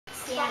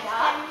stand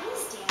up.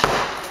 Stand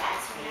up.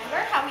 Yes,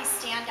 remember how we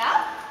stand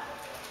up?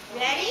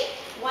 Ready?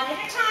 One at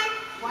a time.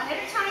 One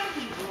at a time.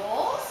 He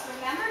rolls.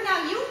 Remember?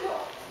 Now you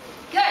roll.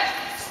 Good.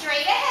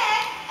 Straight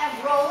ahead and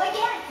roll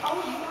again.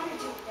 Oh, you want to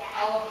do that?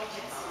 Oh, he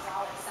just is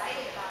all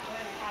excited about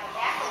learning how to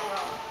backward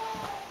roll.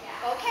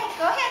 Yeah. Okay,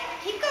 go ahead.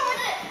 Keep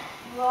going.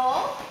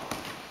 Roll.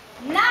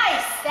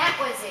 Nice. That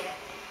was it.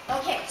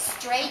 Okay,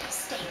 straight,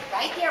 stay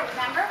right there.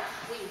 Remember,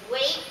 we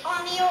wait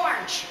on the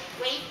orange.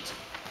 Wait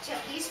till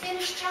he's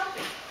finished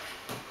jumping.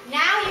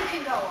 Now you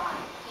can go on.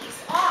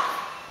 He's off.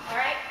 All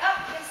right. Oh,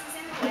 this is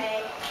in the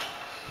way.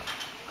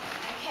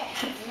 Okay,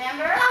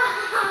 remember?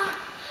 Come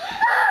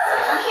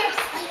here,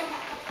 Spider.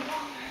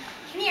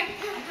 Come here.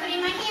 I'm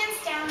putting my hands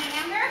down,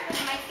 remember?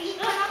 My feet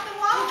went off the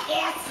wall.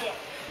 That's it.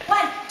 1,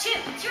 2,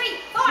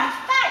 3.